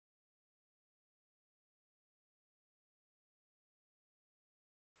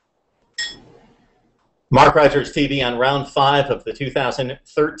Mark Rogers TV on round 5 of the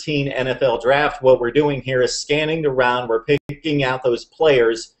 2013 NFL Draft. What we're doing here is scanning the round. We're picking out those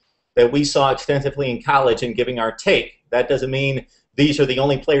players that we saw extensively in college and giving our take. That doesn't mean these are the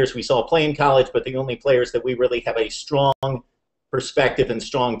only players we saw play in college, but the only players that we really have a strong perspective and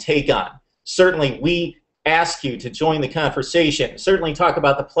strong take on. Certainly, we ask you to join the conversation. Certainly talk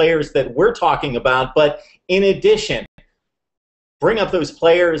about the players that we're talking about, but in addition, bring up those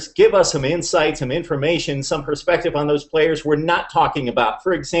players, give us some insight, some information, some perspective on those players we're not talking about.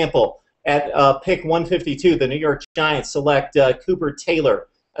 For example, at pick 152, the New York Giants select Cooper Taylor,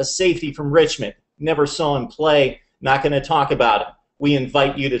 a safety from Richmond. Never saw him play, not going to talk about him. We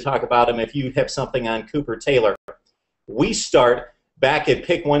invite you to talk about him if you have something on Cooper Taylor. We start back at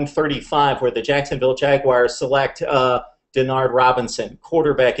pick 135, where the Jacksonville Jaguars select Denard Robinson,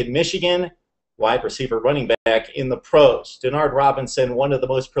 quarterback at Michigan, wide receiver, running back in the pros. Denard Robinson, one of the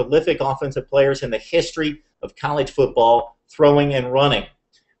most prolific offensive players in the history of college football, throwing and running.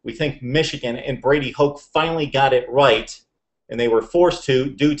 We think Michigan and Brady Hoke finally got it right, and they were forced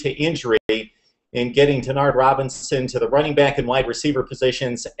to due to injury in getting Denard Robinson to the running back and wide receiver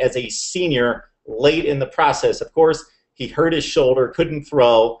positions as a senior late in the process. Of course, he hurt his shoulder, couldn't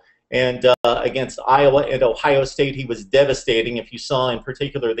throw, and against Iowa and Ohio State, he was devastating. If you saw in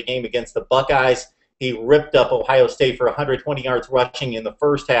particular the game against the Buckeyes, he ripped up Ohio State for 120 yards rushing in the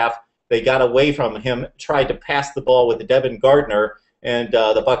first half. They got away from him, tried to pass the ball with Devin Gardner, and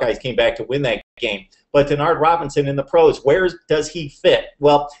the Buckeyes came back to win that game. But Denard Robinson in the pros, where does he fit?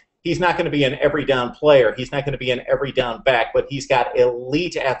 Well, he's not going to be an every down player. He's not going to be an every down back, but he's got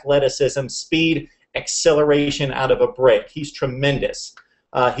elite athleticism, speed, acceleration out of a break. He's tremendous.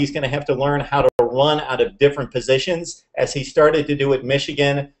 He's going to have to learn how to run out of different positions, as he started to do at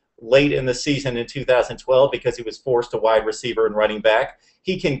Michigan late in the season in 2012 because he was forced to wide receiver and running back.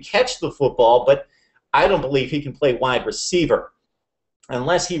 He can catch the football, but I don't believe he can play wide receiver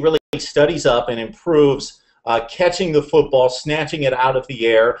unless he really studies up and improves catching the football, snatching it out of the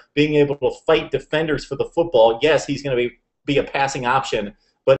air, being able to fight defenders for the football. Yes, he's going to be a passing option,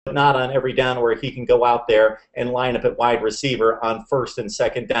 but not on every down where he can go out there and line up at wide receiver on first and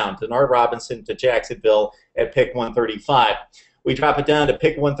second down. Denard Robinson to Jacksonville at pick 135. We drop it down to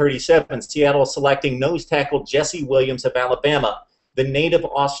pick 137. Seattle selecting nose tackle Jesse Williams of Alabama. The native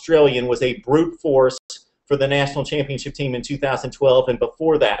Australian was a brute force for the national championship team in 2012, and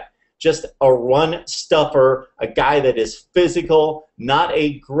before that, just a run stuffer, a guy that is physical, not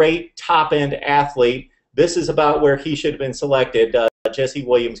a great top-end athlete. This is about where he should have been selected. Jesse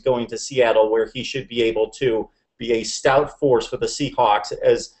Williams going to Seattle, where he should be able to be a stout force for the Seahawks,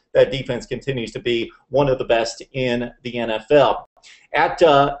 as that defense continues to be one of the best in the NFL. At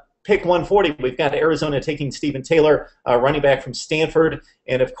pick 140, we've got Arizona taking Stephan Taylor, running back from Stanford,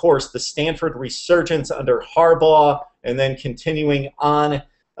 and of course the Stanford resurgence under Harbaugh, and then continuing on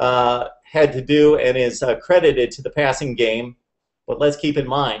had to do and is credited to the passing game. But let's keep in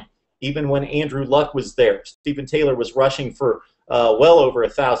mind, even when Andrew Luck was there, Stephan Taylor was rushing for well over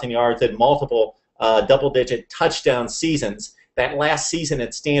 1,000 yards and multiple double-digit touchdown seasons. That last season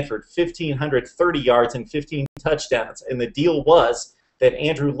at Stanford, 1,530 yards and 15 touchdowns. And the deal was that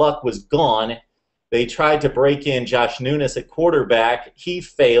Andrew Luck was gone. They tried to break in Josh Nunes at quarterback. He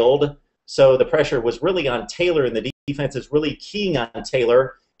failed. So the pressure was really on Taylor, and the defense is really keying on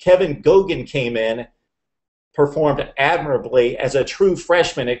Taylor. Kevin Gogan came in, performed admirably as a true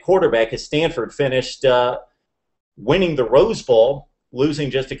freshman at quarterback as Stanford finished winning the Rose Bowl,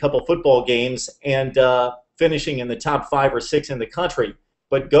 losing just a couple football games, and finishing in the top 5 or 6 in the country.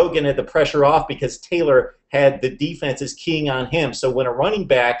 But Gogan had the pressure off because Taylor had the defenses keying on him. So when a running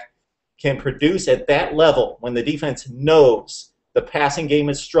back can produce at that level, when the defense knows the passing game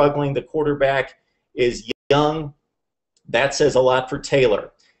is struggling, the quarterback is young, that says a lot for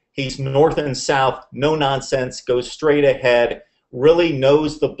Taylor. He's north and south, no nonsense, goes straight ahead, really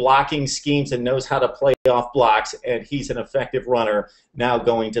knows the blocking schemes and knows how to play off blocks, and he's an effective runner now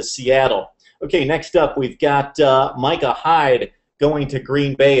going to Seattle. Okay, next up we've got Micah Hyde going to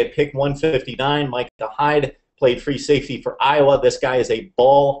Green Bay at pick 159. Micah Hyde played free safety for Iowa. This guy is a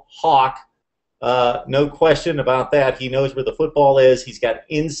ball hawk. No question about that. He knows where the football is. He's got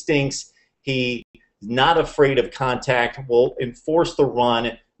instincts. He's not afraid of contact, will enforce the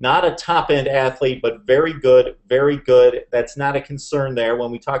run. Not a top-end athlete, but very good, very good. That's not a concern there.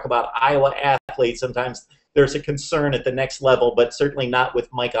 When we talk about Iowa athletes, sometimes there's a concern at the next level, but certainly not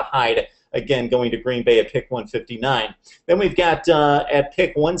with Micah Hyde, again, going to Green Bay at pick 159. Then we've got at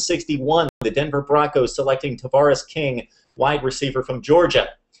pick 161, the Denver Broncos selecting Tavarres King, wide receiver from Georgia.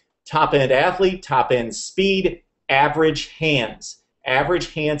 Top-end athlete, top-end speed, average hands.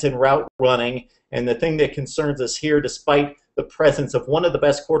 average hands and route running. And the thing that concerns us here, despite the presence of one of the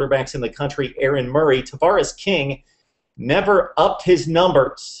best quarterbacks in the country, Aaron Murray, Tavarres King never upped his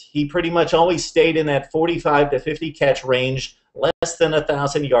numbers. He pretty much always stayed in that 45 to 50 catch range, less than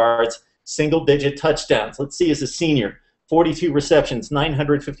 1,000 yards, single-digit touchdowns. Let's see, as a senior, 42 receptions,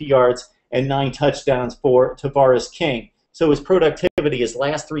 950 yards, and 9 touchdowns for Tavarres King. So his productivity, his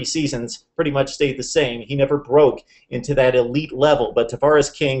last 3 seasons, pretty much stayed the same. He never broke into that elite level, but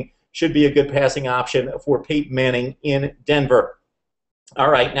Tavarres King should be a good passing option for Peyton Manning in Denver. All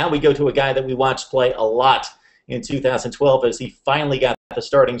right, now we go to a guy that we watched play a lot in 2012 as he finally got the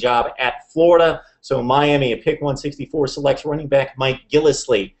starting job at Florida. So Miami, a pick 164, selects running back Mike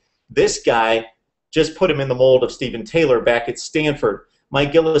Gillislee. This guy just put him in the mold of Stephen Taylor back at Stanford.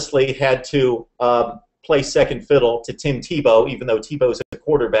 Mike Gillislee had to play second fiddle to Tim Tebow, even though Tebow's a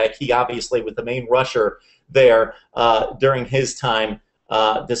quarterback. He obviously was the main rusher there during his time,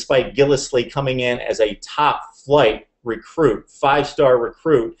 despite Gillislee coming in as a top-flight recruit, 5-star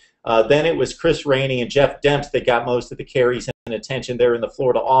recruit. Then it was Chris Rainey and Jeff Demps that got most of the carries and attention there in the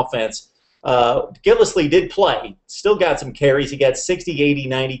Florida offense. Gillislee did play, still got some carries. He got 60, 80,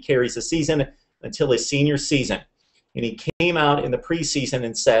 90 carries a season until his senior season. And he came out in the preseason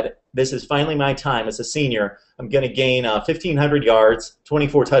and said, this is finally my time as a senior. I'm going to gain 1,500 yards,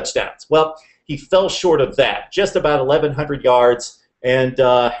 24 touchdowns. Well, he fell short of that, just about 1,100 yards, and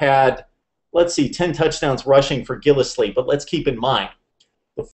had, let's see, 10 touchdowns rushing for Gillislee. But let's keep in mind,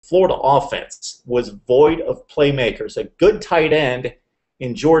 the Florida offense was void of playmakers. A good tight end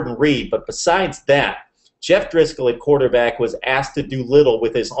in Jordan Reed, but besides that, Jeff Driscoll at quarterback was asked to do little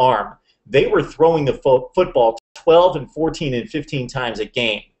with his arm. They were throwing the football 12 and 14 and 15 times a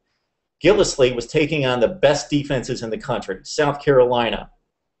game. Gillislee was taking on the best defenses in the country: South Carolina,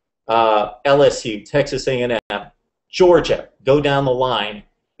 LSU, Texas A&M, Georgia, go down the line,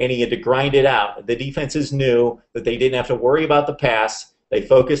 and he had to grind it out. The defenses knew that they didn't have to worry about the pass. They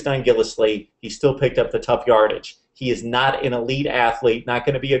focused on Gillislee. He still picked up the tough yardage. He is not an elite athlete, not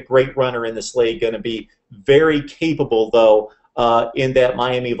going to be a great runner in this league, going to be very capable, though, in that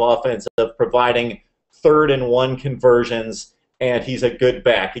Miami offense of providing 3rd and 1 conversions, and he's a good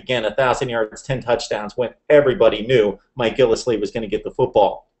back. Again, 1,000 yards, 10 touchdowns when everybody knew Mike Gillislee was going to get the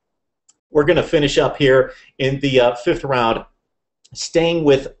football. We're going to finish up here in the 5th round, staying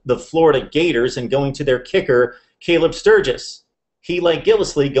with the Florida Gators and going to their kicker, Kaleb Sturgis. He, like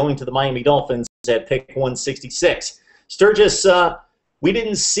Gillislee, going to the Miami Dolphins at pick 166. Sturgis, we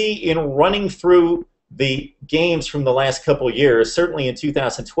didn't see in running through the games from the last couple of years, certainly in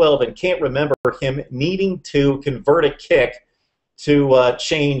 2012, and can't remember him needing to convert a kick to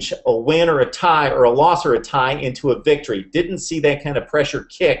change a win or a tie or a loss or a tie into a victory. Didn't see that kind of pressure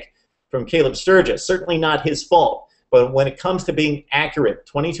kick from Kaleb Sturgis. Certainly not his fault. But when it comes to being accurate,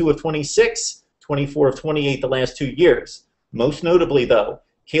 22 of 26, 24 of 28 the last 2 years. Most notably, though,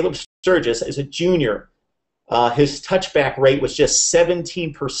 Kaleb Sturgis, as a junior, his touchback rate was just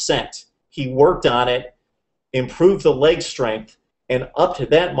 17%. He worked on it, improved the leg strength, and up to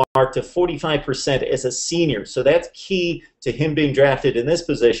that mark to 45% as a senior. So that's key to him being drafted in this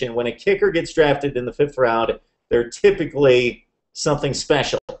position. When a kicker gets drafted in the 5th round, they're typically something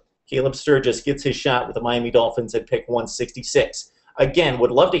special. Kaleb Sturgis gets his shot with the Miami Dolphins at pick 166. Again,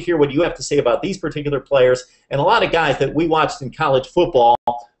 would love to hear what you have to say about these particular players and a lot of guys that we watched in college football,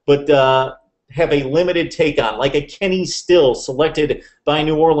 but have a limited take on, like a Kenny Stills, selected by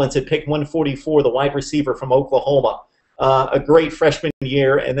New Orleans at pick 144, the wide receiver from Oklahoma. A great freshman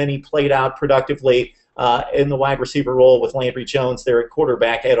year, and then he played out productively in the wide receiver role with Landry Jones there at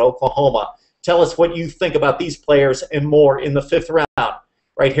quarterback at Oklahoma. Tell us what you think about these players and more in the 5th round,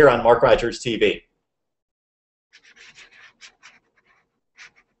 right here on Mark Rogers TV.